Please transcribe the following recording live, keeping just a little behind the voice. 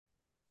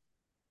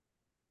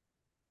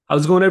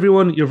How's it going,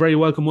 everyone? You're very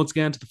welcome once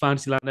again to the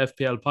Fantasyland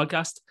FPL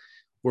podcast.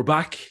 We're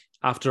back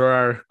after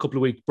our couple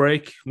of week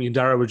break. Me and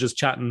Dara were just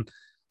chatting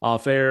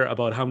off air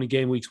about how many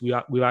game weeks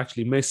we've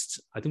actually missed.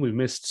 I think we've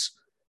missed,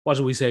 what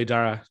did we say,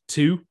 Dara?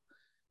 3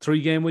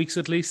 game weeks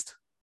at least?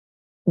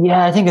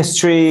 Yeah, I think it's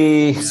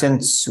three Yeah.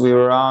 since we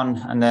were on,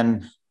 and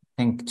then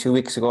I think 2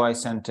 weeks ago I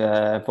sent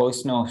a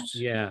voice note,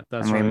 Yeah,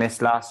 that's and we right.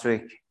 missed last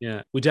week.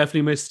 Yeah, we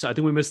definitely missed. I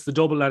think we missed the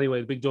double anyway,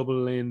 the big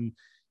double in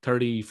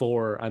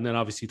 34, and then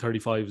obviously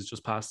 35 is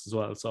just passed as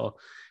well. So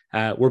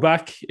we're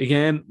back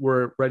again.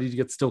 We're ready to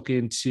get stuck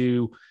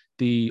into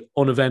the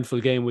uneventful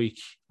game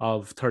week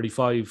of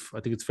 35.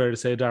 I think it's fair to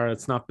say, Dara,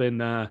 it's not been,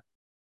 it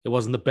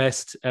wasn't the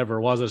best ever,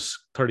 was it?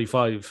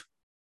 35.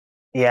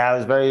 Yeah, it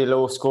was a very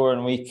low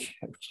scoring week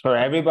for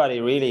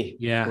everybody, really.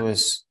 It Yeah.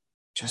 was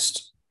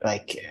just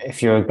like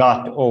if you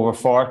got over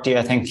 40,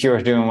 I think you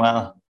were doing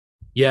well.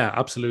 Yeah,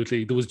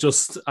 absolutely. There was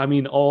just, I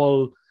mean,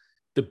 all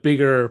the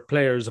bigger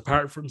players,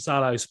 apart from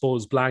Salah, I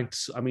suppose,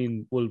 blanked. I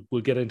mean,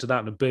 we'll get into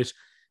that in a bit.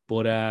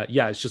 But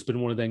yeah, it's just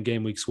been one of them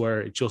game weeks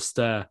where it just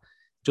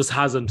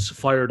hasn't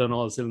fired on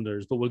all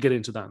cylinders. But we'll get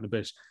into that in a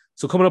bit.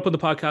 So coming up on the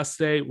podcast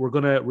today, we're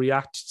going to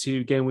react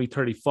to game week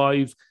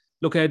 35,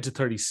 look ahead to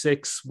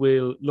 36.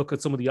 We'll look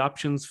at some of the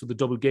options for the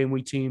double game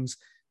week teams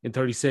in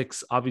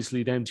 36.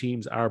 Obviously, them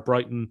teams are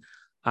Brighton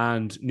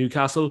and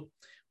Newcastle.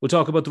 We'll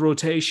talk about the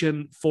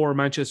rotation for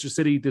Manchester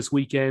City this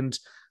weekend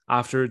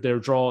after their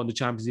draw in the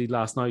Champions League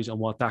last night and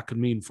what that could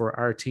mean for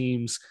our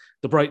teams.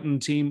 The Brighton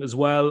team as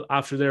well,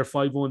 after their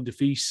 5-1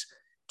 defeat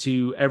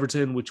to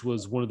Everton, which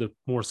was one of the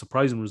more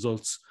surprising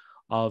results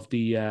of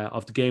the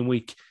game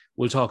week.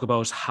 We'll talk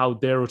about how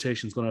their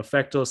rotation is going to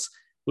affect us.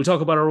 We'll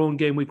talk about our own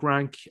game week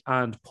rank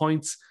and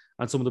points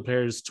and some of the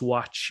players to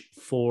watch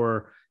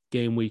for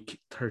game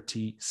week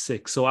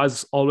 36. So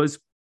as always,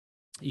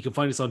 you can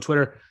find us on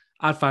Twitter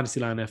at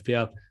Fantasyland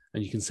FPL,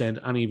 and you can send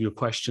any of your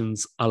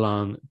questions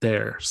along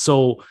there.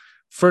 So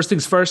first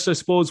things first, I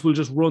suppose we'll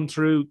just run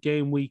through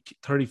game week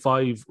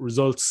 35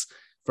 results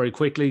very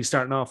quickly,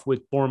 starting off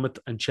with Bournemouth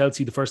and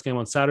Chelsea. The first game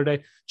on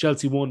Saturday,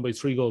 Chelsea won by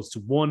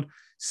 3-1.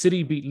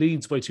 City beat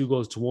Leeds by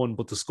 2-1,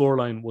 but the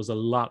scoreline was a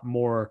lot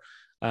more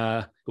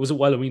it was a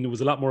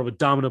lot more of a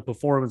dominant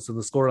performance than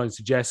the scoreline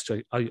suggests.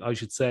 I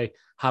should say.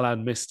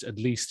 Haaland missed at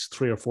least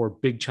 3 or 4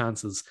 big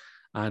chances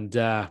and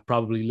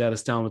probably let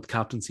us down with the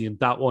captaincy in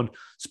that one.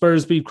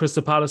 Spurs beat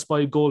Crystal Palace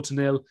by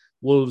 1-0.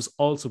 Wolves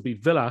also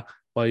beat Villa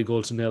by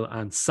 1-0,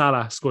 and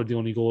Salah scored the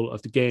only goal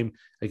of the game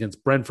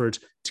against Brentford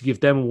to give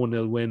them a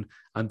 1-0 win,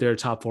 and their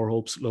top 4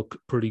 hopes look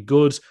pretty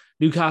good.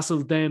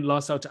 Newcastle then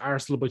lost out to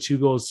Arsenal by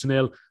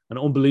 2-0. An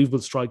unbelievable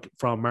strike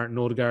from Martin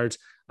Odegaard,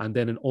 and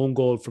then an own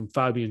goal from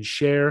Fabian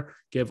Schär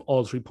gave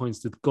all 3 points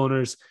to the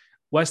Gunners.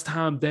 West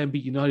Ham then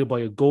beat United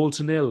by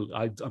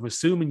 1-0. I'm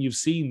assuming you've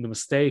seen the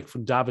mistake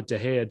from David De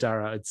Gea,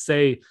 Dara. I'd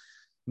say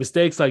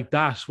mistakes like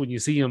that, when you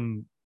see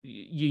him,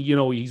 you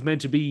know, he's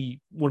meant to be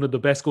one of the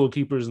best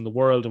goalkeepers in the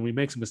world, and when he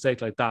makes a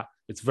mistake like that,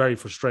 it's very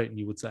frustrating,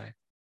 you would say.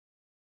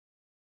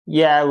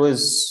 Yeah, it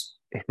was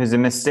a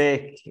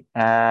mistake.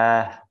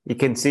 You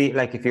can see,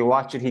 like, if you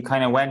watch it, he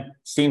kind of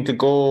seemed to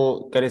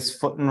go get his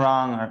footing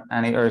wrong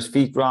or his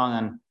feet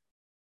wrong,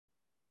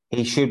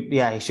 and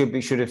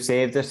should have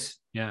saved it.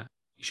 Yeah.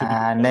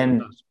 And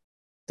then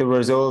the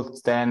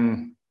result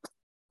then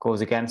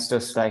goes against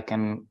us. Like,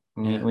 and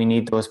we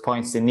need those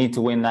points. They need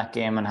to win that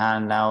game in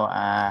hand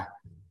now.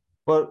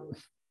 But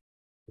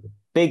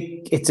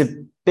it's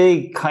a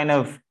big kind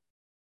of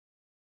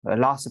a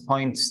loss of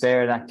points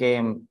there, that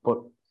game. But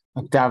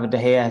David De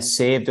Gea has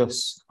saved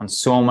us on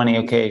so many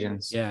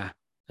occasions. Yeah,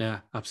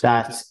 absolutely.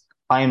 That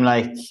I'm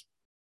like,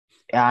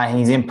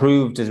 he's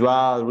improved as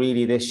well,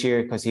 really, this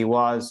year, because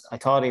I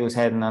thought he was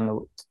heading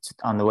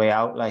on the way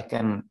out, like,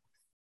 and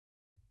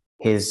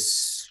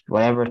his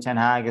whatever Ten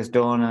Hag has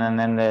done, and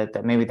then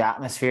maybe the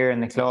atmosphere in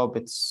the club,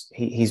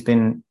 he's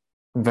been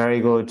very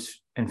good,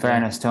 in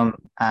fairness to him,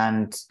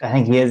 and I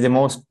think he has the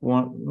most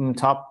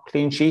top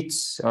clean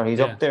sheets, or he's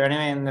up there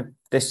anyway in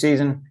this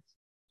season.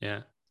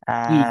 Yeah.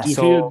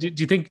 Do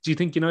you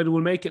think United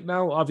will make it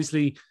now?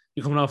 Obviously,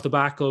 you're coming off the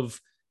back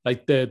of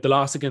like the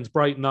loss against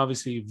Brighton.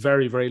 Obviously,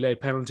 very very late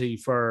penalty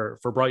for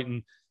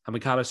Brighton, and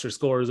McAllister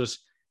scores it.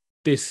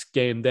 This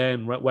game,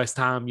 then West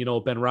Ham,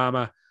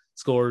 Benrahma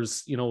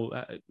scores,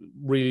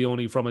 really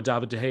only from a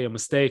David De Gea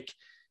mistake.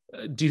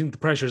 Do you think the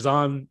pressure's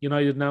on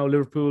United now?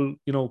 Liverpool,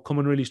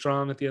 coming really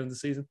strong at the end of the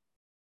season?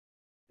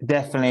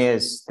 Definitely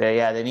is.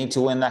 They need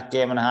to win that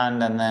game in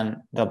hand, and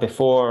then they'll be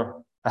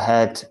 4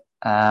 ahead,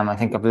 I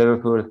think, of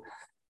Liverpool.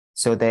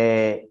 So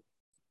they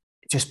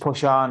just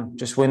push on,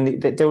 just win.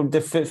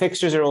 The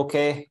fixtures are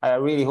okay. I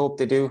really hope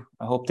they do.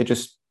 I hope they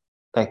just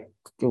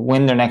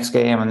win their next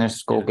game and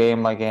just go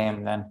game by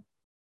game. Then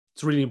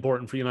it's really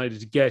important for United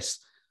to get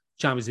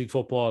Champions League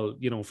football,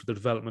 for the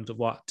development of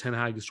what Ten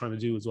Hag is trying to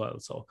do as well.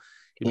 So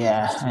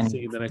and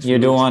you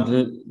don't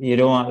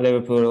want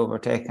Liverpool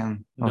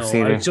overtaking. No, I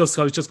was just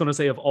going to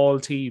say, of all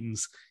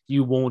teams,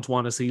 you won't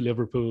want to see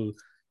Liverpool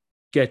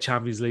get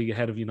Champions League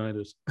ahead of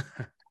United.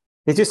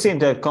 They just seem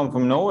to have come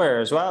from nowhere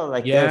as well.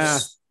 Like,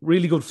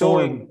 really good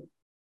form.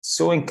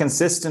 so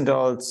inconsistent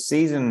all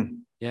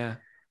season. Yeah.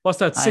 What's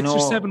that? I 6 or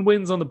know. 7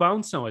 wins on the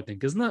bounce now, I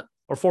think, isn't it?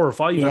 Or 4 or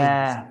 5.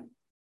 Yeah.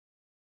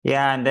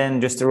 Yeah, and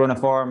then just the run of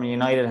form.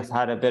 United have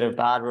had a bit of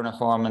bad run of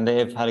form, and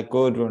they've had a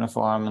good run of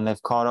form, and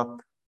they've caught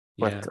up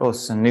with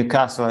us and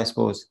Newcastle, I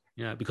suppose.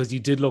 Yeah, because you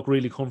did look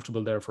really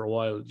comfortable there for a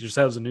while.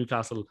 Yourselves in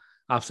Newcastle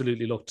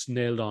absolutely looked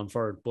nailed on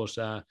for it.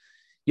 But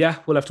yeah,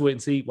 we'll have to wait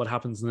and see what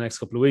happens in the next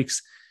couple of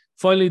weeks.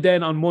 Finally,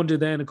 then on Monday,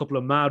 then a couple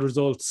of mad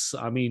results.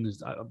 I mean,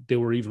 they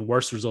were even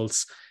worse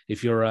results.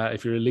 If you're a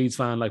Leeds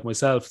fan like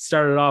myself, it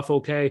started off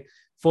okay.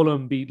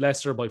 Fulham beat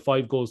Leicester by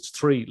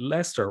 5-3.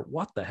 Leicester,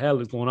 what the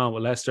hell is going on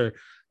with Leicester?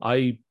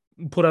 I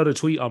put out a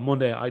tweet on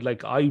Monday.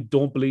 I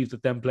don't believe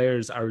that them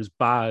players are as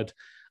bad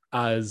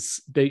as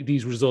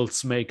these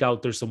results make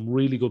out. There's some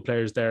really good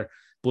players there,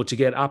 but to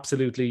get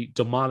absolutely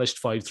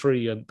demolished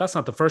 5-3, and that's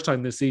not the first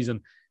time this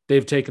season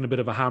they've taken a bit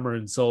of a hammer,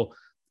 and so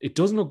it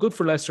doesn't look good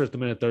for Leicester at the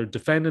minute. Their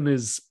defending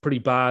is pretty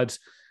bad.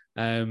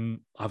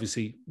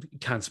 Obviously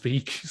can't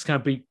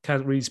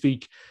really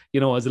speak,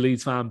 as a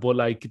Leeds fan, but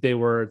like they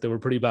were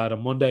pretty bad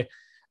on Monday.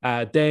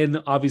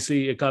 Then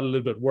obviously it got a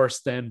little bit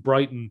worse. Then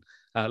Brighton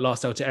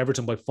lost out to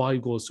Everton by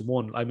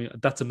 5-1. I mean,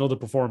 that's another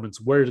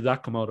performance. Where did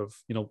that come out of?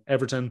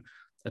 Everton,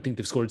 I think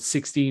they've scored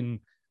 16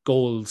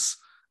 goals.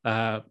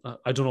 I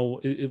don't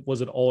know,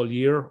 was it all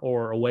year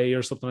or away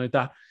or something like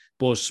that?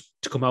 But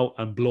to come out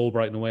and blow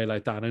Brighton away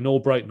like that, and I know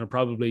Brighton are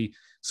probably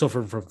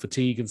suffering from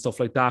fatigue and stuff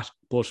like that,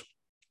 but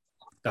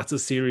that's a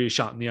serious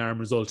shot in the arm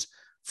result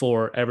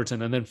for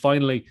Everton. And then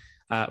finally,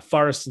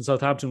 Forest and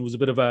Southampton was a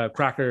bit of a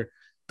cracker.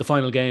 The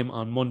final game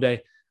on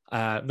Monday,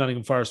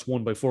 Nottingham Forest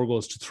won by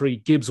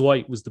 4-3. Gibbs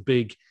White was the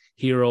big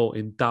hero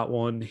in that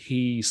one.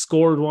 He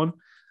scored one.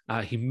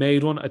 He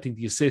made one. I think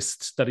the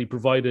assist that he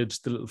provided,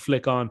 the little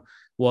flick on,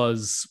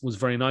 was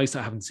very nice.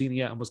 I haven't seen it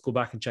yet. I must go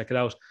back and check it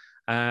out.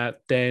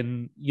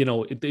 Then,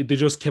 they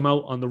just came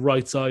out on the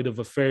right side of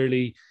a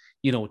fairly,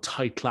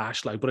 tight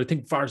clash. But I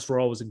think Forest were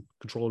always in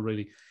control,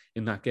 really,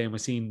 in that game.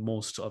 I've seen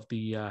most of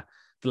the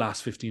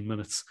last 15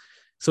 minutes.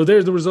 So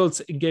there's the results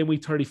in game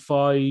week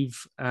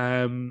 35.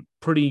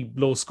 Pretty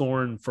low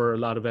scoring for a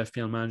lot of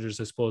FPL managers,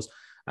 I suppose.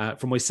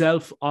 For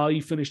myself, I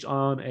finished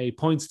on a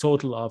points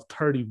total of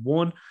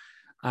 31.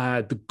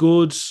 The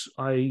good,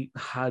 I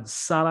had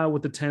Salah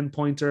with the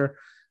 10-pointer,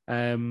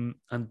 and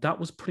that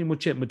was pretty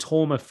much it.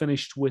 Matoma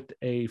finished with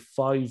a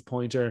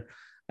 5-pointer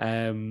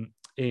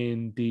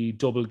in the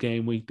double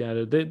game week. They had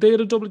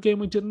a double game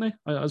week, didn't they?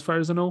 As far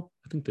as I know,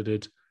 I think they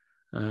did.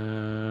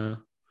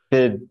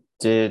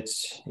 Did,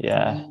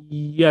 yeah.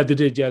 Yeah, they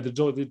did, yeah, the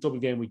double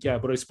game week, yeah.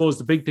 But I suppose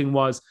the big thing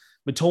was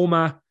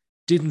Matoma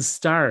didn't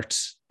start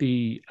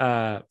the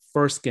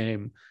first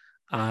game,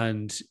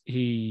 and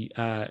he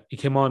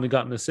came on and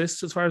got an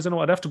assist, as far as I know.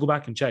 I'd have to go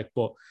back and check,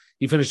 but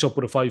he finished up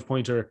with a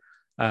 5-pointer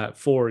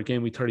for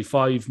game week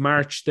 35.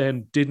 March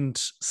then didn't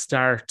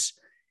start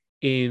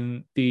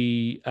in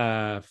the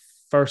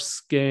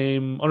first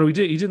game. Oh no, he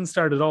didn't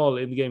start at all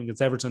in the game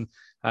against Everton.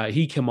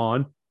 He came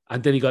on,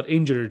 and then he got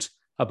injured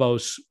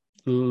about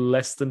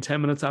less than 10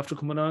 minutes after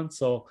coming on.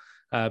 So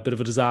a bit of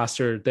a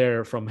disaster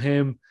there from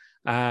him.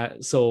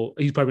 So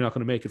he's probably not going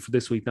to make it for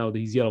this week now that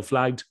he's yellow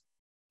flagged.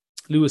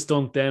 Lewis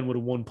Dunk then with a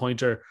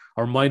 1-pointer,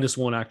 or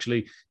 -1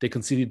 actually. They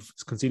conceded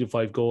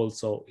 5 goals,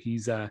 so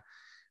he's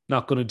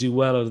not going to do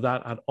well out of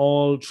that at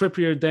all.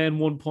 Trippier then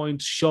 1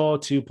 point, Shaw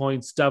 2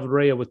 points, David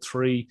Raya with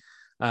 3,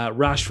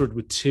 Rashford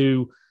with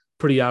 2,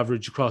 pretty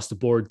average across the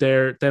board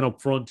there. Then up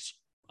front,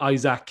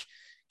 Isaac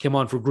came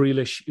on for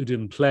Grealish, who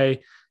didn't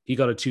play. He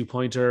got a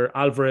 2-pointer.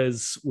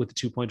 Alvarez with a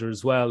 2-pointer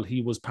as well.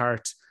 He was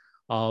part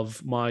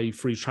of my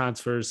free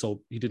transfer,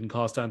 so he didn't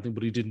cost anything,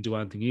 but he didn't do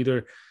anything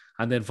either.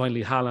 And then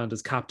finally, Haaland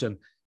as captain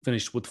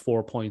finished with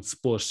 4 points,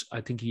 but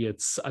I think he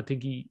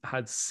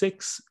had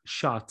 6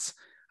 shots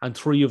and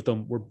 3 of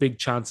them were big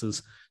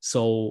chances.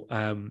 So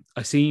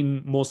I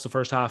seen most of the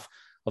first half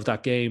of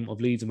that game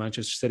of Leeds and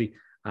Manchester City,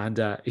 and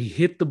he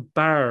hit the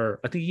bar.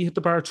 I think he hit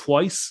the bar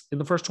twice in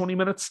the first 20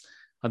 minutes,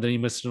 and then he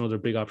missed another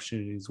big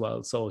opportunity as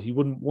well. So he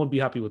won't be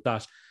happy with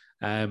that.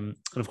 And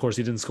of course,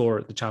 he didn't score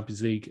at the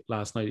Champions League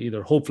last night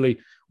either.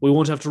 Hopefully, we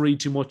won't have to read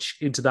too much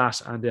into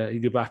that, and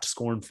he'll get back to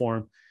scoring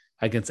form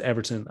against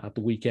Everton at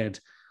the weekend.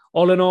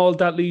 All in all,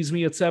 that leaves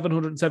me at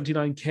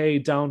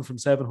 779k, down from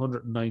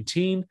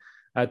 719.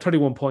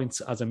 31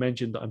 points, as I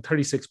mentioned. I'm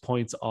 36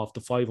 points off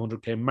the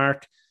 500k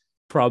mark.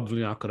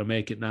 Probably not going to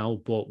make it now,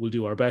 but we'll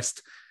do our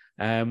best.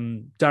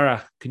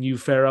 Dara, can you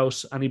fare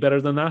out any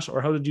better than that,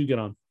 or how did you get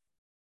on?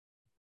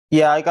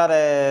 Yeah, I got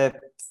a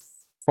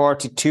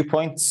 42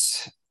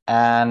 points,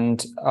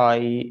 and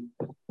I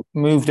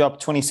moved up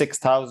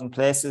 26,000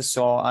 places,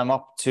 so I'm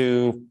up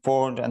to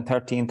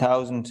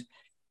 413,000.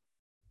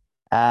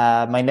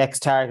 My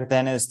next target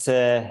then is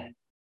to,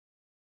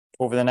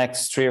 over the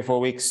next 3 or 4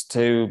 weeks,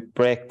 to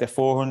break the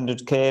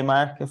 400k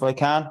mark if I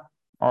can,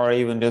 or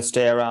even just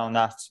stay around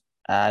that.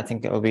 I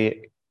think it will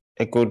be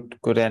a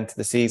good end to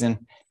the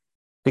season.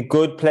 The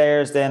good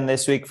players then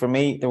this week for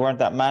me, there weren't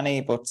that many,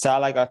 but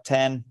Salah got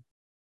 10.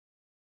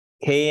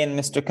 Kane,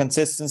 Mr.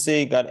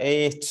 Consistency, got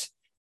 8.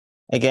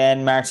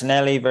 Again,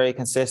 Martinelli, very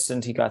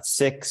consistent. He got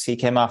 6. He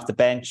came off the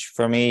bench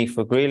for me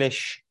for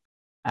Grealish.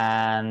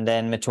 And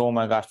then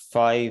Mitoma got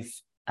 5.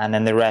 And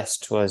then the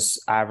rest was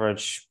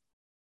average.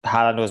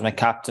 Haaland was my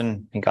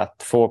captain. He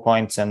got 4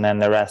 points. And then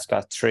the rest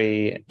got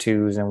 3,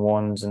 2s and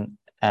 1s.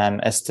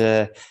 And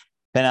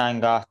Esteban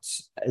got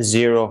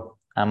 0.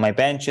 And my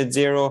bench had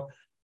 0.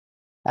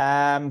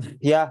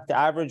 The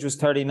average was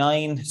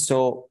 39.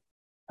 So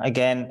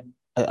again,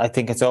 I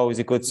think it's always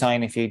a good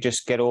sign if you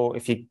just get over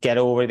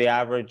the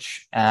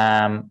average.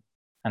 And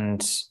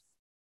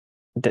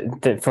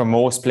for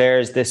most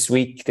players this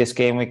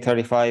game week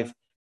 35,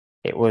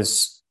 it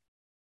was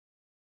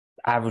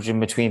averaging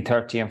between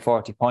 30 and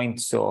 40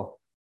 points. So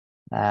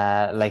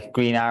like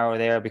green arrow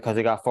there because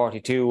I got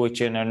 42,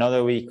 which in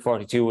another week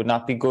 42 would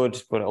not be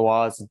good, but it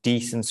was a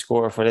decent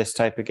score for this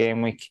type of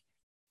game week.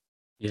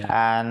 Yeah.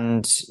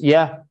 And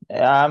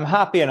I'm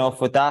happy enough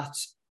with that.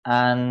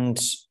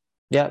 And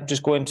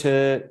just go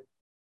into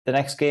the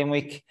next game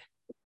week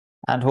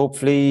and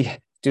hopefully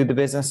do the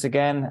business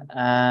again.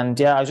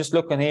 And I was just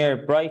looking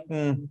here,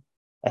 Brighton,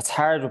 it's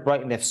hard with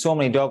Brighton. They have so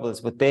many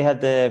doubles, but they had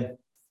the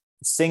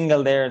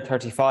single there in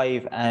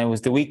 35, and it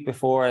was the week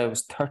before, it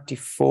was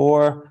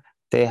 34.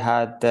 They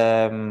had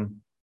the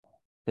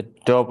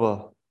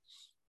double.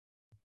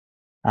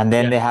 And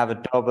then they have a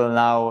double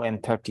now in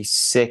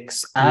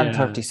 36 and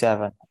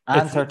 37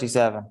 and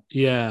 37.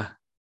 Yeah.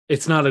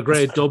 It's not a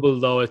great double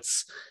though.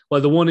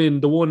 The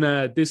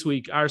one this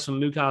week, Arsenal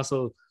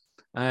Newcastle.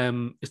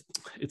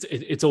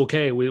 It's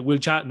okay. We'll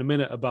chat in a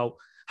minute about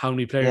how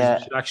many players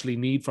we should actually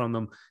need from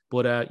them.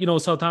 But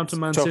Southampton,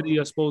 Man City,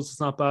 I suppose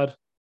it's not bad.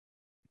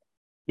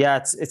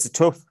 Yeah,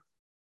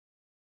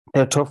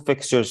 they're tough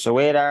fixtures. So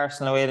away at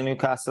Arsenal, away to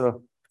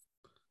Newcastle,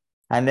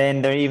 and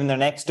then their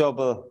next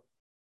double,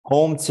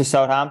 home to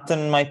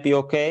Southampton might be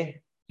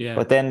okay. Yeah,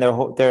 but then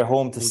they're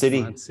home to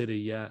City. Man City,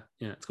 yeah,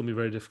 it's gonna be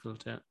very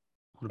difficult. Yeah,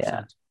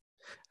 100%.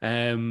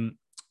 Yeah.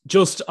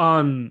 Just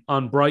on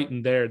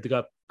Brighton, there they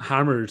got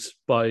hammered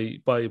by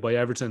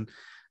Everton.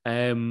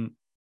 Do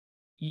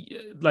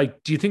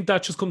you think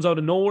that just comes out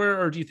of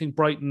nowhere, or do you think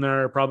Brighton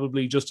are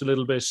probably just a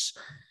little bit,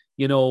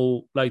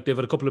 like they've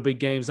had a couple of big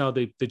games now?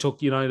 They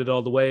took United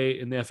all the way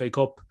in the FA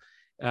Cup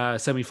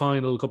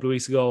semi-final a couple of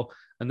weeks ago,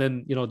 and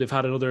then they've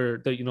had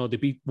another. They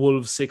beat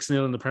Wolves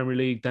 6-0 in the Premier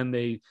League. Then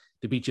they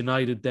beat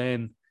United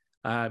then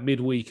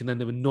midweek, and then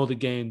they have another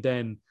game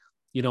then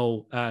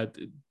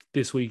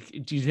this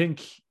week. Do you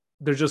think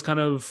they're just kind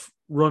of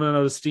running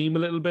out of steam a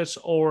little bit,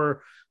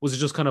 or was it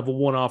just kind of a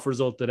one-off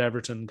result that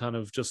Everton kind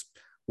of just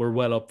were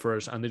well up for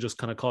it and they just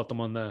kind of caught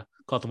them on the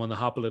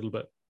hop a little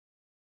bit?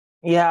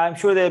 Yeah, I'm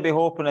sure they'll be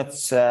hoping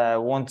it's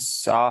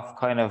once off,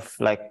 kind of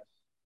like,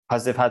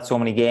 because they've had so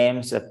many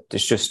games that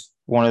it's just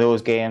one of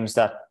those games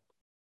that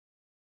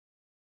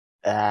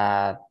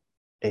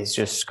is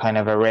just kind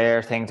of a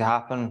rare thing to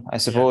happen, I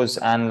suppose.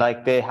 Yeah. And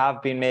like they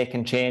have been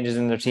making changes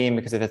in their team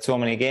because they've had so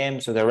many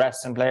games, so they're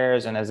resting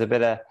players and there's a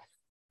bit of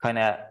kind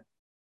of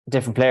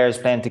different players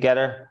playing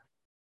together.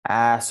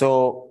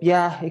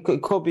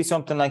 It could be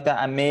something like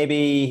that. And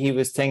maybe he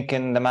was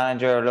thinking, the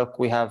manager, look,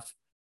 we have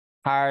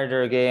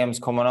harder games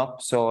coming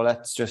up, so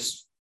let's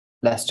just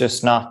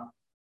not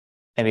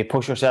maybe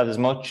push ourselves as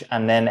much.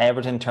 And then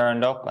Everton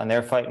turned up and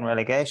they're fighting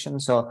relegation,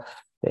 so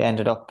they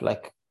ended up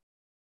like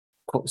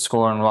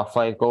scoring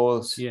 5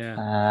 goals.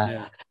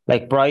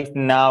 Like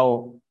Brighton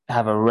now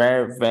have a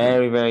rare,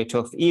 very, very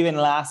tough, even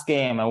last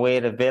game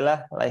away to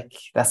Villa, like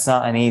that's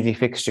not an easy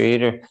fixture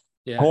either.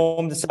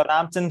 Home to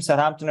Southampton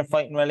are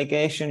fighting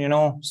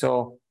relegation,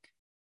 so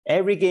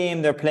every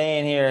game they're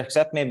playing here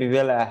except maybe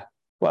Villa.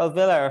 Well,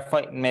 Villa are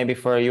fighting maybe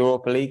for a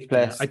Europa League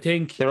place. I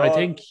think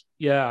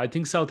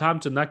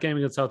Southampton, that game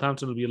against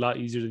Southampton will be a lot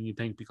easier than you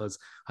think, because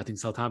I think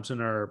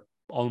Southampton are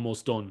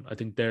almost done. I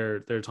think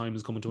their time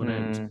is coming to an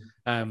end.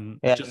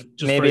 Just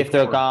maybe if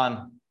they're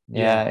gone.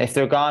 If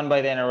they're gone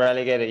by then or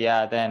relegated,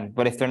 then.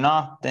 But if they're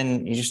not,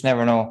 then you just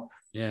never know.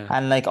 Yeah.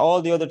 And like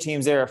all the other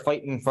teams there are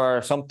fighting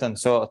for something,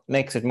 so it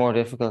makes it more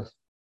difficult.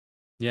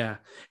 Yeah.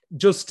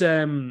 Just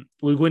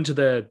we'll go into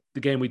the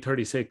game week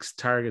 36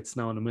 targets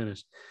now in a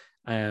minute.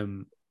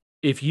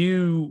 If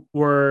you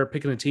were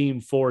picking a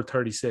team for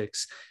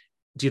 36,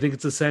 do you think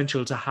it's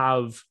essential to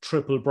have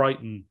triple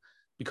Brighton?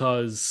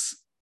 Because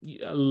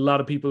a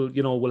lot of people,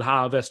 will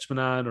have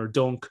Esteban or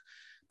Dunk,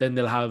 then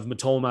they'll have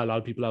Mitoma. A lot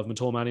of people have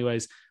Mitoma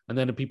anyways. And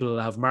then the people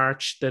will have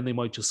March, then they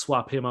might just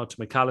swap him out to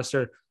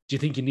McAllister. Do you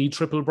think you need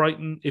triple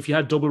Brighton? If you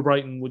had double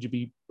Brighton, would you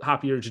be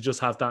happier to just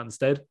have that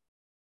instead?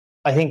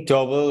 I think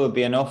double would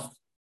be enough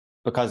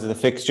because of the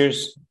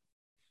fixtures.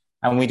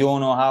 And we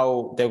don't know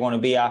how they're going to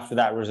be after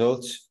that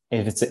result.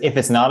 If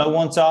it's not a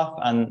once-off,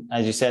 and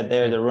as you said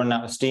there, they're running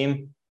out of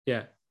steam,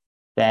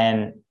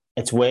 then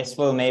it's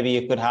wasteful. Maybe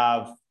you could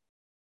have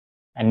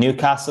a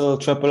Newcastle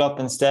triple up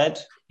instead.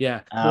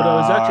 Yeah, but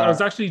I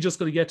was actually just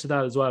going to get to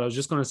that as well. I was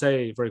just going to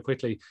say very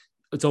quickly,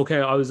 it's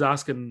okay. I was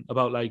asking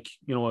about a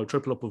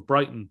triple up of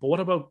Brighton, but what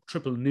about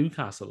triple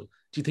Newcastle?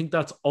 Do you think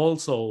that's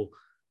also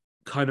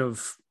kind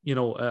of,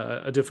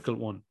 a difficult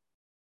one?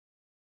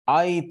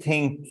 I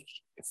think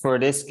for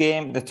this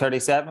game, the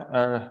 37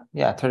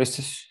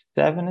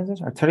 37 is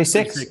it? Or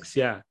 36? 36,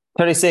 yeah.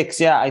 36,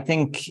 yeah. I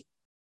think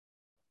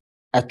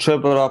a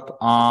triple up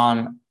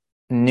on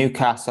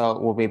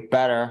Newcastle will be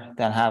better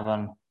than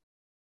having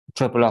a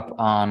triple up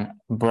on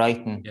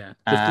Brighton. Yeah.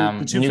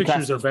 The two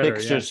fixtures are Newcastle's better,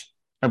 fixtures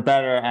are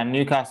better, and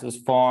Newcastle's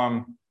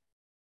form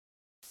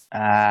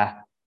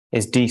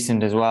is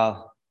decent as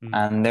well.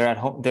 And they're at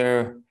home.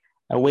 They're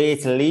away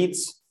to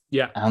Leeds.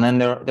 Yeah. And then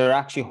they're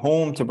actually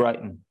home to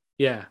Brighton.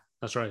 Yeah,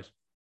 that's right.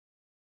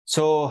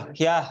 So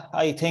yeah,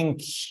 I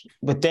think.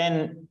 But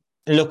then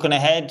looking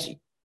ahead,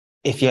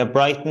 if you have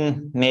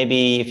Brighton,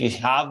 maybe if you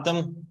have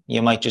them,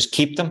 you might just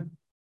keep them.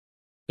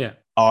 Yeah.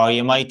 Or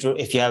you might,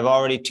 if you have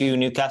already two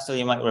Newcastle,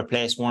 you might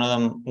replace one of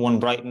them, one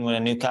Brighton with a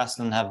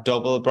Newcastle, and have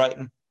double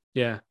Brighton.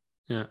 Yeah,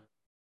 yeah.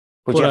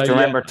 But you have to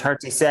remember,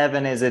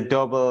 37 is a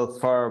double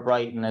for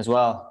Brighton as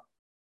well.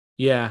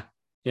 Yeah,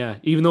 yeah.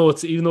 Even though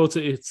it's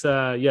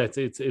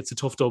a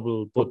tough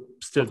double, but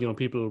still,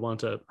 people want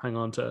to hang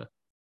on to.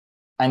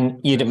 And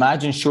you'd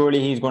imagine surely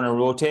he's going to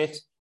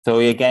rotate. So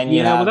again,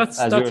 that's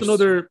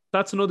another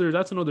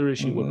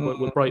issue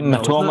with Brighton.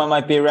 Matoma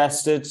might be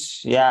rested.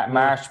 Yeah,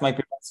 March might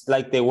be rested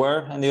like they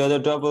were in the other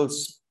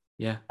doubles.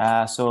 Yeah.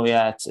 So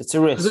yeah, it's a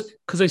risk.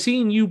 Because I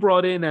seen you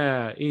brought in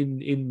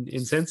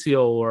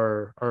Incensio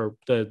or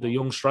the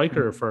young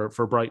striker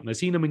for Brighton. I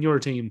seen him in your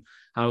team,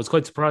 and I was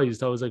quite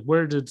surprised. I was like,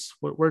 where did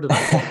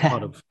that come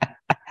out of?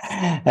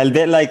 A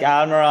bit like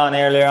Almiron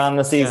earlier on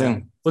the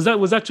season. Yeah.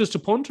 Was that just a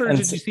punter? Or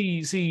did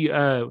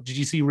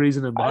you see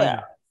reasoning behind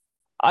it?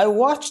 I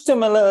watched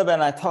him a little bit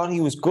and I thought he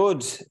was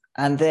good.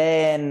 And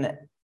then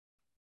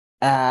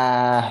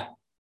Ferguson's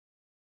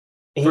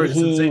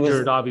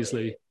injured,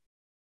 obviously.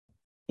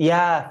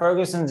 Yeah,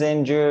 Ferguson's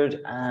injured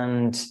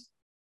and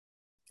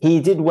he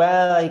did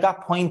well. He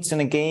got points in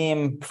a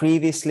game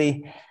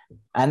previously.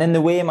 And then the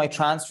way my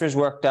transfers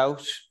worked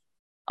out,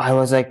 I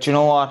was like, do you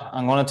know what?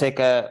 I'm going to take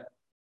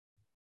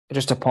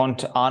just a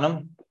punt on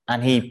him.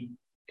 And he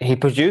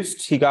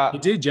produced. He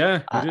did,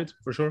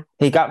 for sure.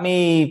 He got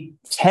me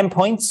 10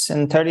 points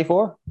in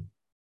 34.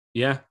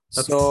 Yeah.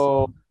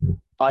 So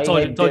that's all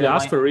you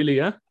asked for, really,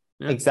 yeah?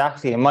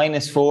 Exactly. A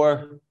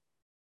 -4.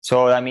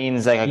 So that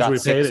means like I got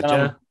 6 on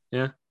him.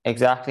 Yeah.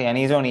 Exactly. And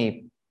he's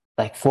only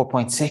like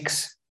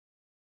 4.6.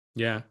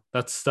 Yeah,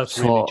 that's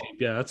really cheap.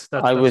 Yeah,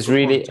 I was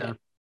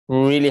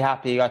really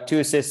happy. He got 2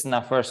 assists in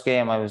that first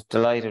game. I was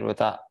delighted with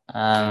that.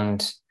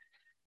 And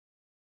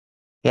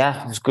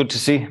yeah, it was good to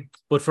see.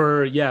 But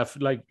for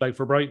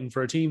Brighton,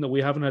 for a team that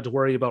we haven't had to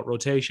worry about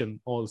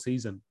rotation all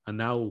season, and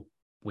now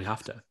we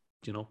have to,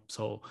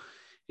 so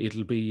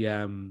it'll be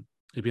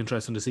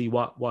interesting to see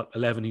what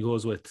 11 he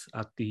goes with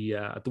at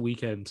the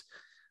weekend,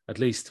 at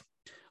least.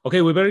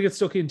 Okay, we better get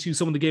stuck into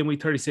some of the game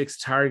week 36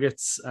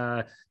 targets.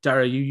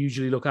 Dara, you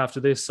usually look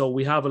after this, so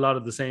we have a lot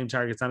of the same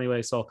targets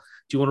anyway. So,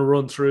 do you want to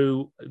run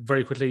through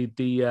very quickly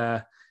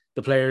the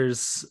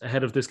players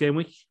ahead of this game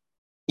week?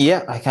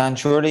 Yeah, I can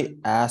surely.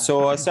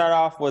 So I start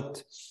off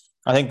with,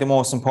 I think, the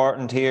most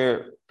important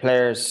here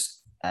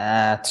players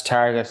to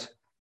target.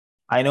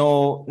 I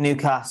know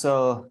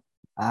Newcastle,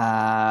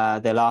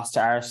 they lost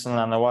to Arsenal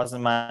and there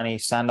wasn't many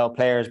standout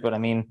players, but I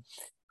mean,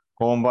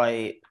 going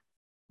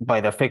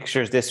by their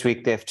fixtures this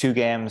week, they have 2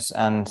 games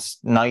and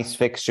nice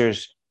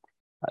fixtures.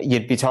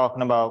 You'd be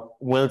talking about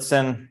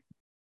Wilson,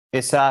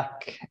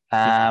 Isak,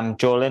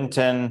 Joe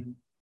Linton,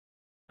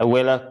 a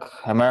Willock,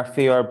 a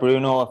Murphy, or a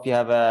Bruno if you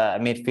have a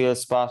midfield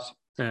spot.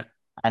 Yeah.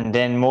 And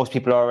then most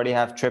people already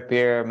have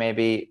Trippier.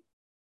 Maybe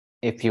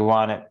if you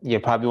want it, you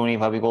probably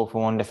only go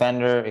for one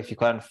defender. If you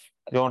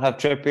don't have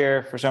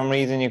Trippier for some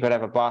reason, you could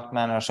have a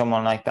Botman or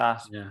someone like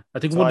that. Yeah, I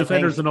think one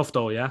defender is enough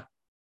though, yeah?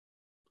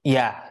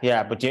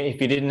 Yeah. But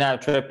if you didn't have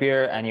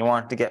Trippier and you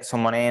want to get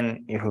someone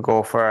in, you could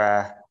go for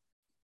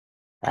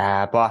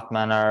a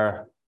Botman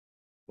or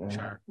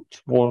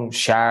one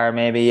Shar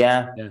maybe,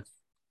 yeah.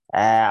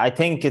 I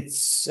think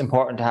it's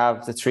important to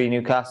have the 3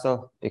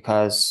 Newcastle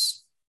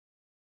because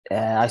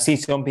I see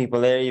some people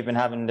there even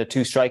having the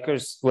 2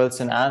 strikers,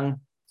 Wilson and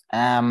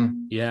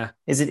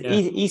is it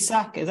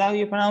Isak? Is that how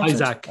you pronounce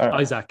it?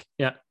 Isaac,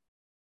 yeah.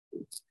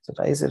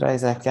 Is it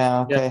Isaac?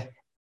 Yeah, okay.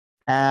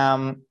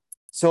 Yeah.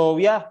 So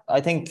yeah, I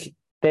think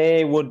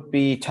they would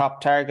be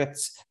top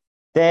targets.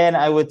 Then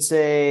I would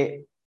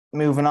say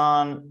moving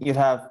on, you'd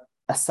have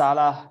a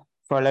Salah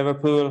for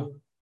Liverpool.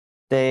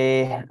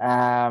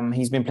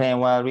 He's been playing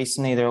well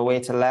recently. They're away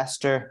to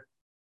Leicester.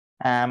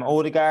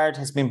 Odegaard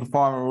has been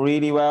performing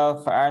really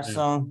well for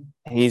Arsenal.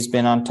 Yeah. He's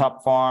been on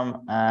top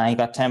form. He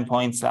got 10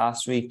 points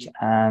last week,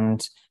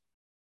 and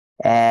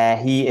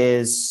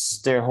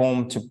they're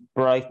home to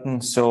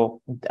Brighton,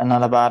 so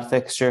not a bad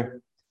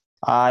fixture.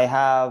 I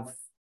have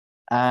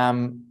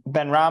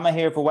Ben Rama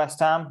here for West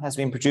Ham, has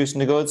been producing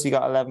the goods. He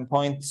got 11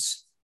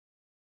 points.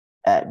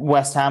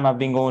 West Ham have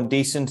been going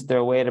decent. They're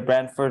away to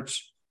Brentford.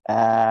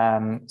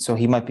 So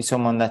he might be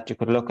someone that you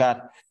could look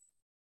at.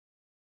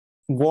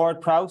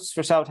 Ward-Prowse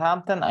for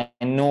Southampton. I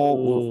know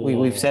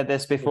we've said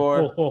this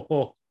before.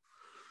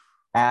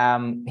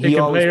 He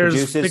always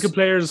produces. Picking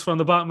players from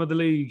the bottom of the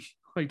league.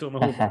 I don't know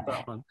about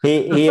that, man.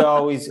 he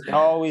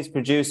always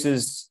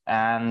produces,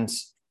 and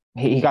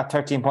he got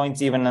 13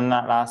 points even in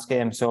that last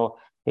game. So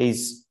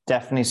he's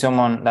definitely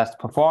someone that's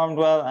performed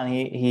well, and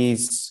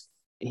he's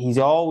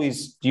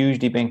always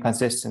usually been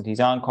consistent.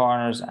 He's on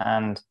corners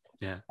and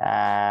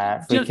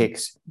free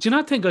kicks. Do you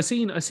not think I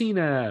seen I think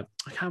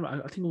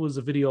it was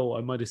a video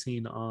I might have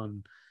seen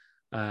on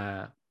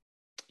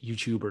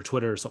YouTube or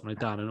Twitter or something like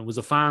that, and it was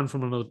a fan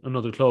from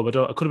another club. I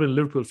could have been a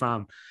Liverpool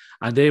fan,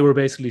 and they were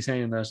basically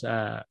saying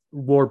that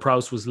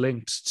Ward-Prowse was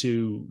linked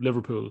to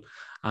Liverpool,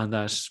 and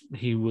that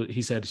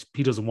he said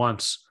he doesn't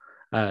want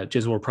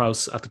James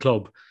Ward-Prowse at the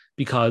club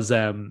because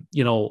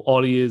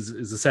all he is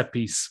a set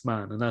piece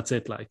man, and that's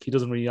it. Like, he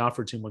doesn't really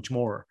offer too much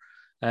more.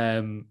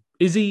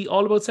 Is he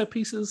all about set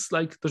pieces?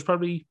 Like, there's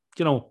probably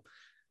I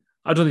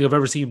don't think I've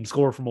ever seen him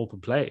score from open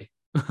play.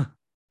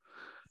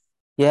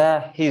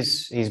 Yeah,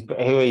 he's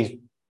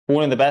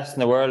one of the best in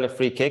the world at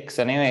free kicks.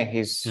 Anyway,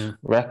 he's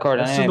record.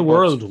 Best anyway, in the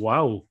world.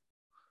 Wow,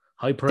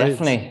 high praise.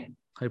 Definitely,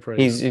 high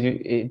praise.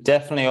 He's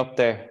definitely up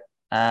there.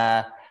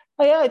 I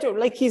don't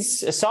like.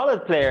 He's a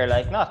solid player.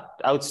 Like, not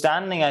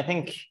outstanding. I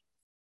think.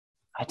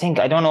 I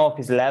don't know if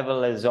his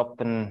level is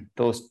up in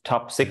those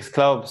top 6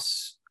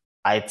 clubs.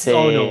 I'd say.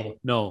 Oh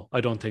no,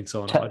 I don't think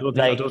so. No.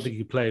 I don't think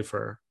he play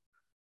for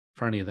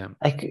any of them.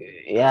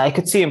 I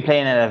could see him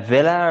playing at a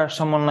Villa or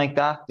someone like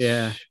that.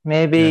 Yeah,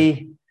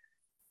 maybe.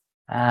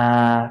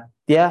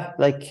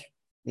 Like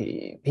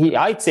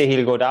I'd say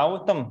he'll go down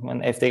with them,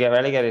 and if they get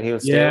relegated, he'll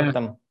stay with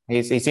them.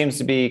 He seems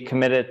to be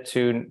committed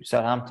to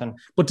Southampton.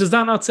 But does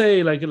that not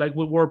say like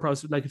with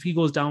Ward-Prowse, like if he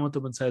goes down with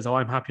them and says, "Oh,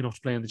 I'm happy enough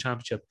to play in the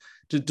Championship,"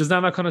 does that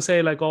not kind of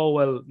say like, "Oh,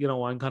 well,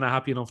 I'm kind of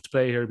happy enough to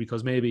play here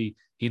because maybe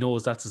he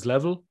knows that's his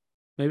level"?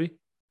 Maybe.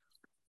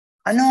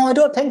 I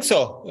don't think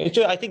so.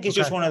 I think he's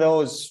just one of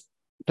those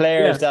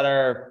players that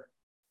are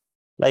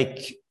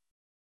like,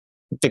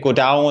 they go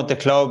down with the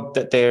club,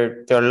 that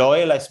they're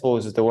loyal, I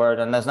suppose is the word,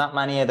 and there's not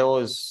many of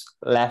those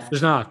left.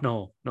 There's not.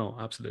 No,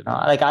 absolutely.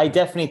 Like, I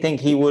definitely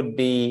think he would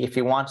be, if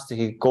he wants to,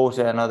 he'd go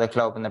to another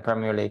club in the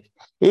Premier League.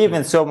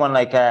 Even someone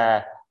like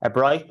a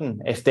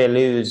Brighton, if they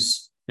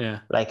lose,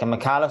 like a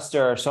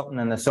McAllister or something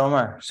in the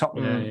summer,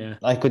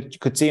 I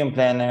could see him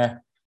playing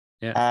there.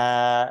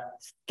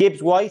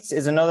 Gibbs White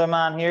is another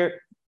man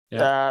here,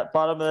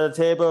 bottom of the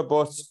table,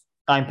 but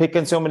I'm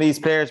picking some of these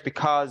players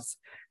because,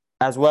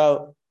 as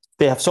well,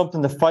 they have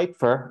something to fight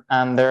for,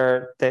 and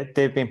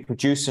they've been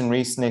producing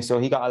recently. So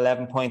he got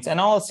 11 points, and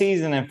all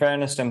season, in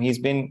fairness to him, he's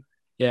been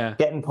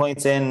getting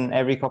points in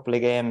every couple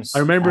of games. I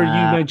remember you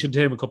mentioned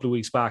him a couple of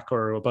weeks back,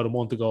 or about a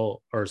month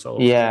ago or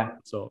so. Yeah,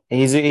 so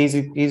he's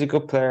a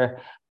good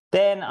player.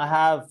 Then I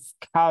have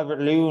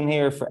Calvert-Lewin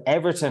here for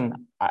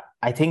Everton.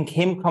 I think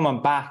him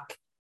coming back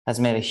has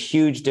made a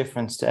huge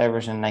difference to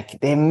Everton. Like,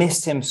 they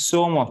missed him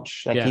so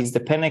much. Like, he's the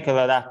pinnacle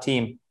of that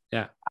team.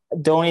 Yeah.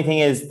 The only thing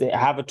is they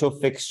have a tough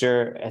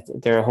fixture at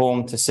their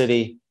home to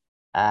City.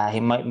 He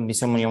mightn't be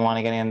someone you want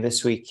to get in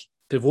this week.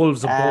 They've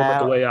Wolves and Bournemouth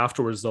the way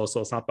afterwards, though,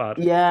 so it's not bad.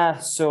 Yeah,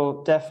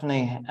 so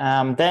definitely.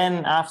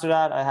 Then after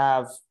that, I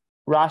have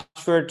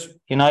Rashford,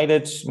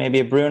 United, maybe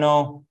a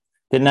Bruno.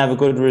 Didn't have a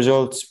good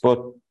result,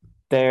 but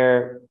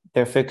their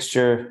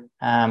fixture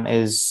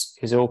is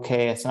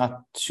okay. It's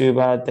not too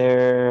bad.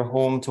 They're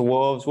home to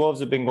Wolves.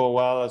 Wolves have been going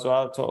well as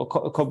well, so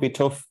it could be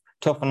tough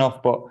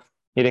enough, but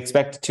you'd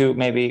expect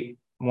maybe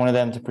one of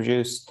them to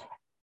produce.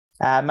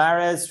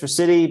 Mahrez for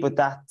City, but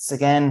that's,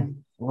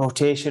 again,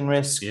 rotation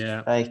risk.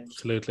 Yeah,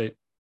 absolutely.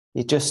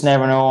 You just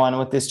never know. And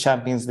with this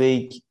Champions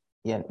League,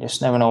 you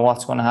just never know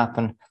what's going to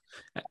happen.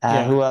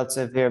 Who else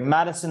have here?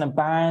 Maddison and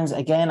Barnes.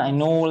 Again, I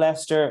know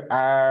Leicester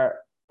are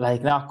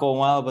like not going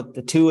well, but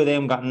the two of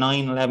them got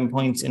 11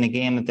 points in a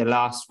game that they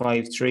lost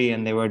 5-3,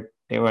 and they were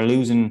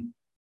losing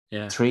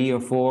 3 or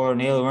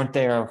 4-0, weren't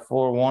they, or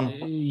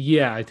 4-1?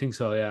 Yeah, I think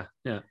so.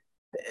 Yeah.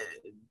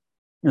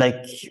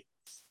 Like,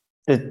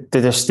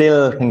 they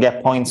still can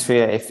get points for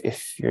you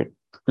if you're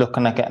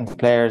looking at getting the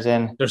players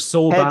in. They're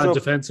so bad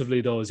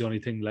defensively, though, is the only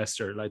thing.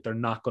 Leicester, like, they're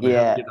not going to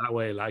help you that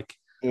way. Like,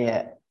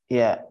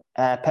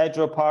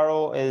 Pedro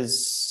Porro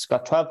is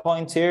got 12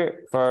 points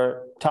here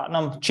for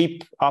Tottenham.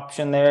 Cheap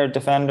option there,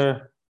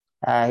 defender.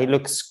 He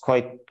looks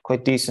quite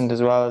decent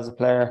as well as a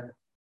player.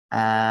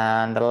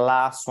 And the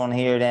last one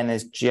here then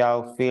is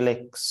João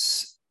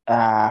Felix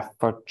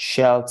for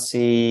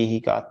Chelsea. He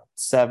got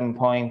 7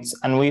 points.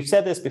 And we've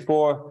said this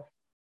before,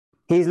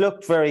 he's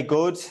looked very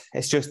good.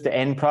 It's just the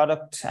end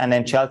product. And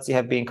then Chelsea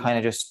have been kind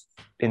of just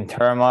in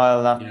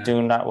turmoil, not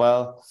doing that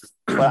well.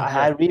 But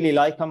I really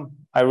like him.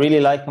 I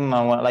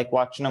like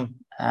watching him.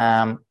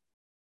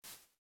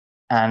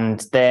 And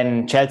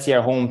then Chelsea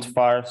are home to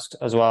Forest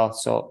as well,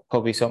 so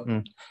could be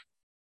something.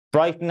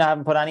 Brighton, I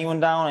haven't put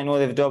anyone down. I know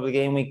they have a double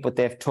game week, but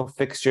they have tough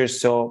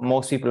fixtures, so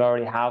most people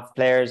already have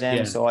players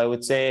in. So I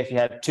would say if you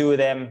had 2 of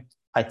them,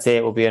 I'd say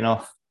it would be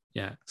enough.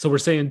 Yeah. So we're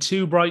saying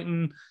 2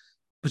 Brighton,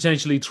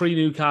 potentially 3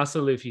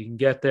 Newcastle if you can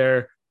get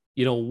there.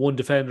 1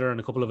 defender and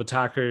a couple of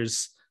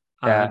attackers,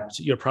 and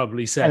you're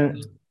probably set.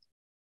 And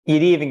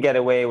you'd even get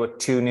away with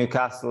 2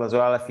 Newcastle as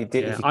well if you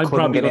did. If you I'm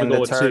probably going to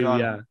go with 2.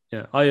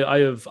 Yeah. I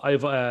have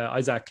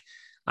Isaac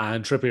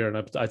and Trippier, and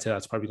I'd say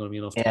that's probably going to be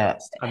enough. Yeah.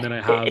 And then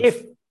I have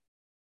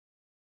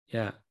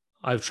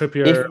I have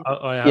Trippier.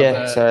 I have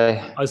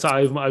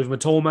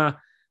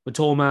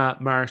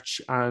Matoma,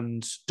 March,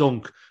 and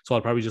Dunk. So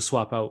I'll probably just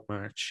swap out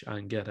March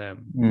and get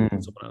someone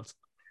else.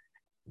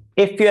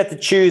 If you had to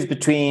choose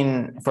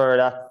between, for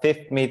that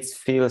fifth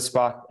midfield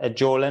spot, a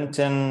Joe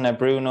Linton, a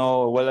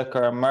Bruno, a Willock,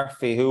 or a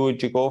Murphy, who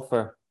would you go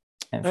for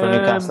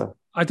Newcastle?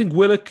 I think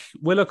Willock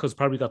has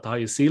probably got the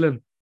highest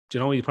ceiling. Do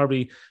you know, he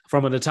probably,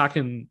 from an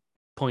attacking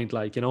point,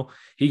 like, you know,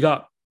 he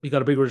got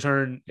a big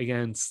return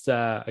against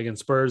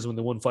Spurs when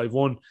they won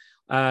 5-1.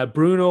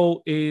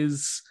 Bruno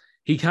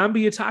he can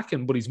be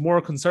attacking, but he's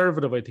more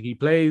conservative. I think he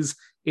plays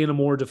in a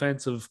more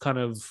defensive kind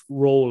of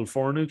role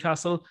for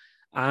Newcastle.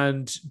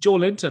 And Joe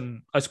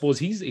Linton, I suppose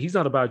he's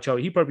not a bad shout.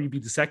 He'd probably be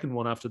the second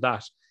one after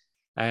that.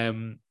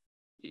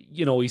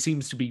 You know, he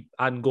seems to be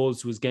adding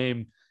goals to his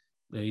game.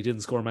 He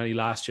didn't score many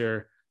last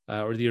year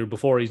or the year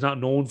before. He's not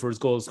known for his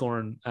goal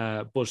scoring,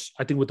 but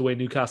I think with the way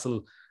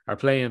Newcastle are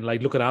playing,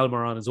 like look at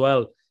Almiron as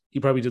well. He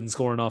probably didn't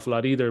score an awful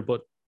lot either,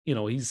 but you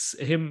know,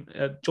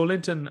 Joe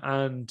Linton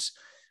and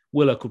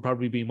Willock would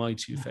probably be my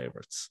two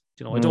favourites.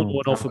 You know, I don't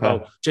know enough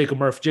about Jacob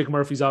Murphy. Jacob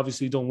Murphy's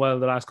obviously done well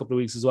the last couple of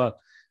weeks as well.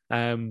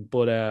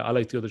 But I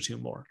like the other two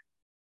more.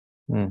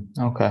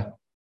 Okay.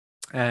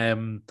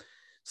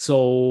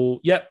 So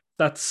yeah,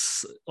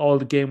 that's all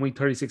the game week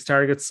 36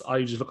 targets.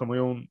 I just look at my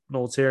own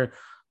notes here.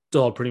 It's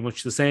all pretty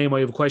much the same. I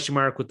have a question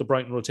mark with the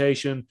Brighton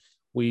rotation.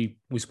 We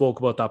spoke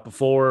about that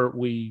before.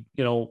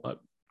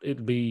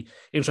 It'll be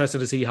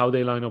interesting to see how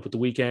they line up at the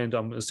weekend.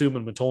 I'm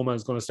assuming Matoma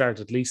is going to start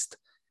at least.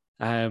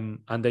 And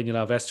then you'll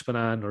have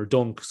Estepanan or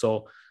Dunk.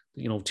 So,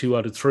 2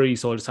 out of 3.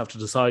 So I just have to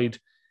decide,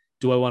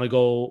 do I want to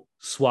go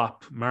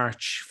swap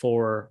March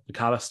for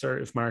McAllister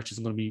if March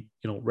isn't going to be,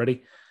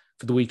 ready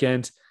for the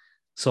weekend?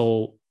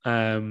 So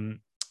I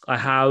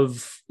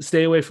have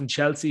stay away from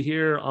Chelsea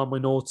here on my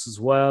notes as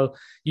well.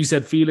 You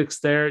said Felix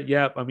there.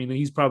 Yeah, I mean,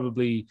 he's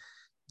probably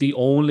the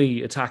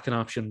only attacking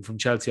option from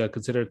Chelsea I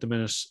consider at the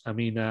minute. I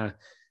mean,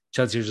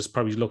 Chelsea are just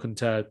probably looking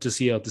to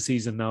see out the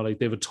season now. Like,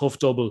 they have a tough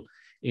double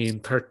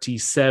in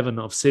 37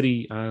 of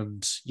City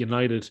and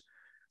United.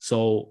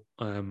 So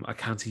I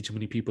can't see too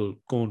many people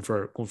going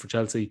for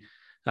Chelsea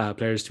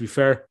players, to be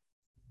fair.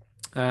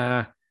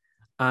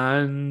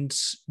 And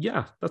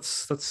yeah,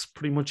 that's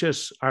pretty much it.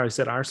 I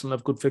said Arsenal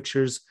have good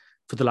fixtures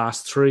for the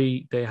last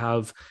 3. They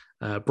have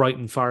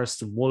Brighton,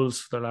 Forest, and Wolves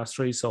for their last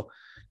 3. So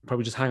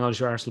probably just hang on to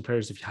your Arsenal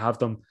players if you have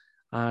them.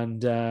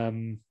 And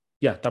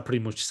yeah, that pretty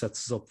much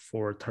sets us up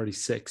for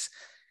 36.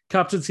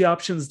 Captaincy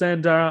options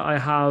then, Dara. I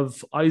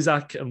have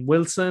Isaac and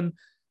Wilson,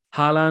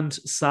 Haaland,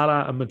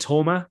 Salah, and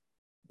Matoma.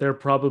 They're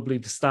probably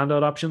the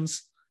standout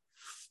options.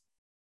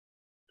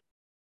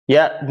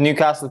 Yeah,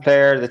 Newcastle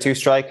player, the 2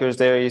 strikers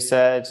there, you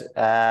said.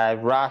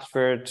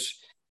 Rashford,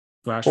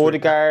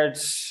 Odegaard,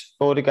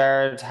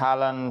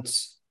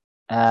 Haaland,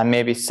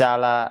 maybe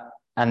Salah.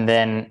 And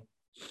then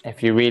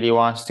if you really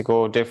want to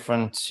go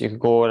different, you could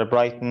go with a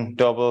Brighton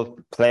double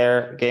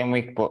player game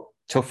week, but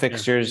tough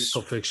fixtures.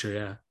 Tough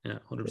fixture, yeah,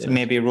 100%.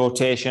 Maybe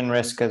rotation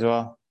risk as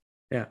well.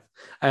 Yeah.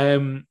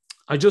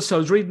 I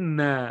was reading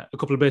a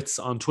couple of bits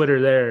on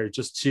Twitter there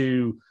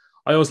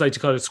I always like to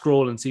kind of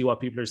scroll and see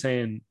what people are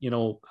saying,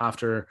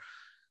 after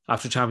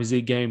Champions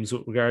League games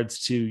with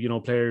regards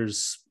to,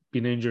 players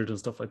being injured and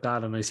stuff like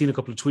that. And I seen a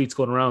couple of tweets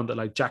going around that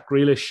like Jack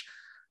Grealish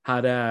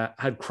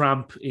had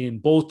cramp in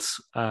both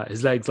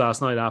his legs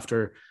last night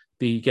after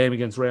the game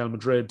against Real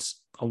Madrid.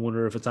 I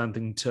wonder if it's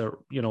anything to,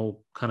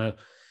 kind of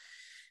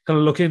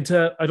look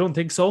into. I don't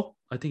think so.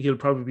 I think he'll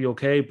probably be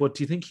okay. But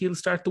do you think he'll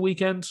start the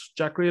weekend,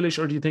 Jack Grealish,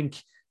 or do you think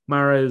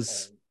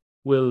Mahrez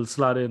will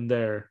slot in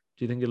there?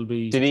 Do you think it'll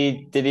be?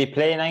 Did he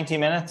play 90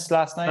 minutes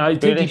last night? I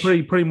think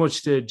he pretty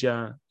much did.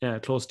 Yeah,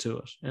 close to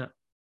it. Yeah,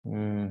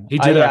 he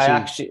did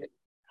actually.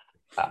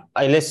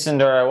 I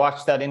listened or I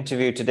watched that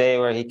interview today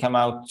where he came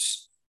out to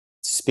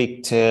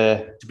speak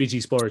to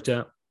BT Sport.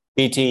 Yeah,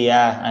 BT.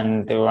 Yeah,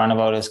 and they were on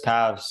about his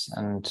calves,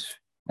 and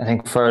I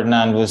think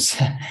Ferdinand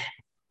was.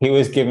 He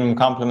was giving him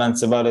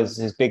compliments about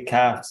his big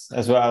calves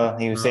as well.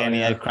 He was saying he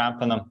had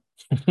cramp in them.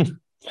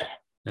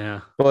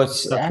 Yeah, but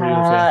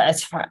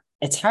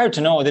it's hard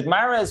to know. Did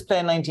Mahrez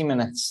play 90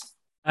 minutes?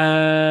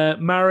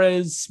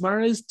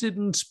 Mahrez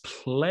didn't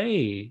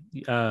play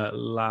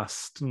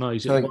last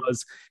night.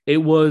 It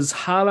was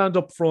Haaland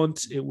up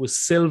front. It was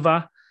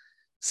Silva,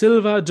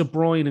 De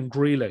Bruyne, and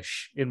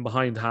Grealish in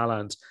behind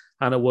Haaland,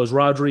 and it was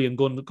Rodri and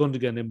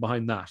Gundogan in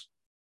behind that.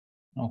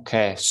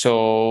 Okay,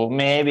 so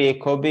maybe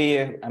it could be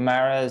a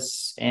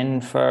Mahrez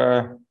in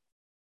for.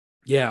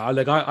 Yeah, I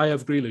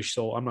have Grealish,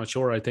 so I'm not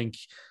sure. I think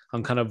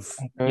I'm kind of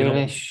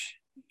Grealish.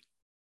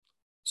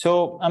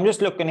 So I'm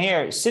just looking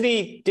here.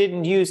 City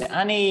didn't use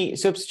any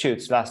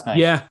substitutes last night.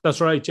 Yeah,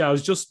 that's right. Yeah, I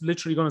was just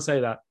literally going to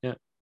say that. Yeah,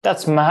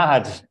 that's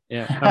mad.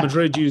 Yeah, and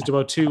Madrid used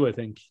about 2, I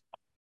think.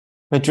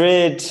 They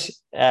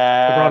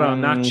brought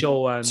on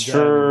Nacho and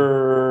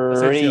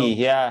 3.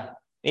 Yeah,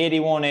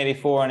 81,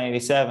 84, and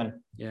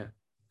 87. Yeah.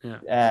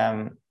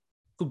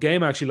 Good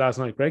game actually last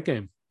night. Great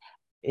game.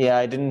 Yeah,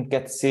 I didn't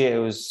get to see it. It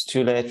was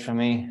too late for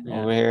me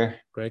over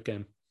here. great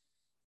game.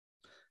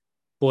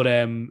 But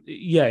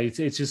yeah, it's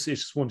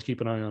just one to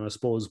keep an eye on, I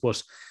suppose.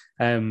 But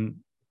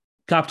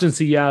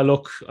captaincy, yeah,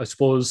 look, I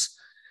suppose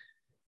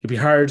it'd be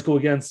hard to go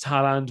against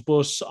Haaland,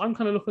 but I'm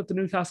kind of looking at the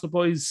Newcastle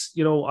boys.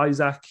 You know,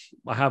 Isaac,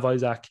 I have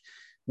Isaac.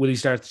 Will he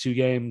start the 2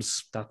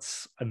 games?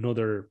 That's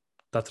another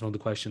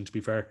question, to be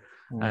fair.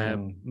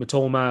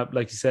 Matoma,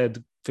 like you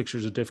said,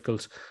 fixtures are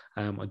difficult.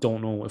 I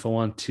don't know if I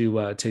want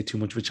to take too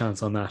much of a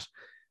chance on that,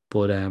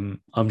 but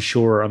I'm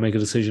sure I'll make a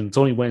decision. It's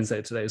only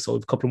Wednesday today, so I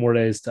have a couple more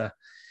days to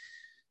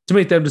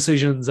make them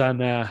decisions and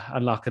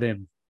lock it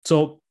in.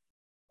 So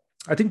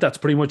I think that's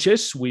pretty much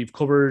it. We've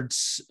covered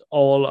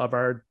all of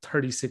our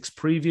 36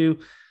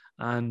 preview,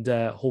 and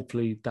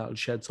hopefully that'll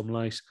shed some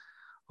light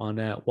on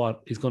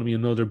what is going to be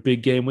another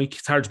big game week.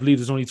 It's hard to believe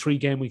there's only 3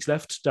 game weeks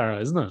left, Dara,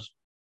 isn't it?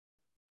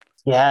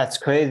 Yeah, it's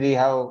crazy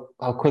how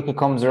quick it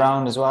comes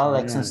around as well.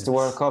 Like since the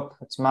World Cup,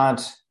 it's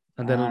mad.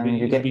 And then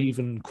it'll be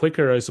even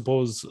quicker, I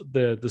suppose,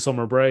 the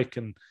summer break,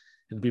 and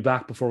it'll be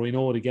back before we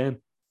know it again.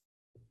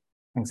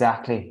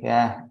 Exactly,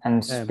 yeah.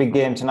 And big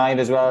game tonight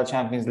as well,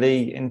 Champions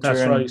League, Inter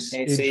that's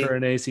right. And AC. Inter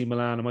and AC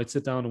Milan. I might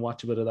sit down and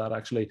watch a bit of that,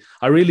 actually.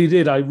 I really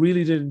did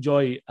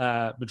enjoy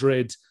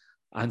Madrid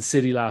and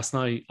City last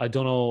night. I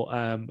don't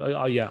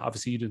know. Yeah,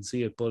 obviously you didn't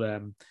see it,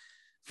 but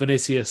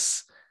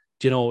Vinicius,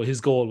 you know, his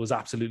goal was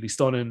absolutely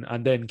stunning.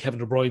 And then Kevin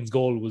De Bruyne's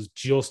goal was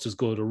just as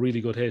good, a really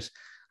good hit.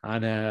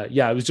 And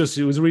yeah, it was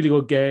a really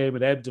good game.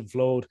 It ebbed and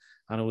flowed.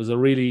 And it was a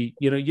really,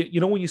 you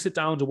know, when you sit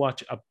down to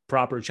watch a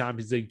proper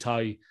Champions League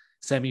tie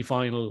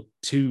semi-final,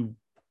 2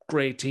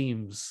 great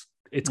teams,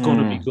 it's going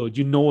to be good.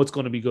 You know, it's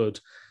going to be good.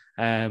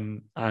 Yeah,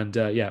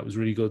 it was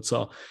really good.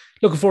 So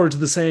looking forward to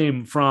the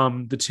same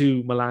from the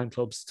 2 Milan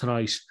clubs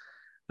tonight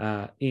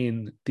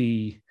in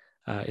the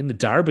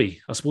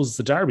derby. I suppose it's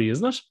the derby,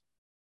 isn't it?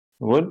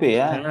 It would be,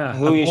 yeah.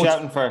 Who are you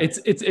shouting for? It's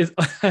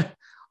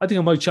I think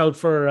I might shout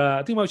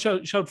for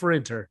shout for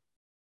Inter.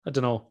 I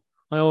don't know.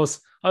 I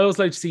always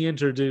like to see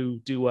Inter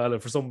do well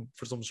for some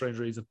strange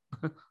reason.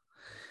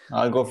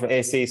 I'll go for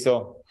AC.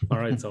 So all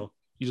right, so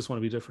you just want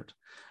to be different.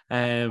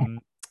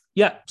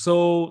 Yeah,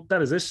 so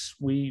that is it.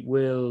 We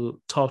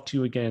will talk to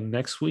you again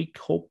next week,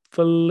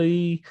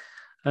 hopefully.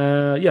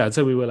 Yeah, I'd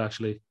say we will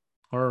actually.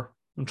 Or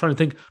I'm trying to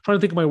think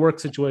of my work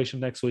situation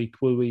next week.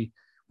 Will we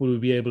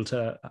be able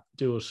to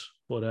do it?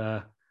 But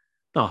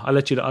no, I'll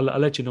let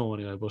you know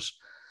anyway. But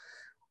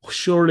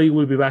surely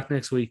we'll be back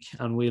next week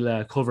and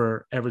we'll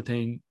cover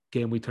everything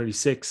game week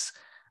 36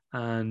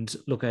 and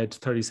look ahead to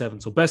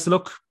 37. So best of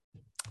luck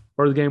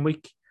for the game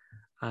week.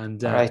 And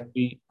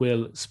we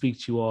will speak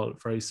to you all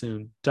very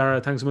soon.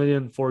 Dara, thanks a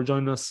million for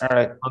joining us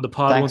on the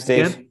pod once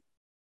again.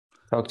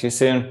 Talk to you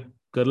soon.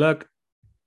 Good luck.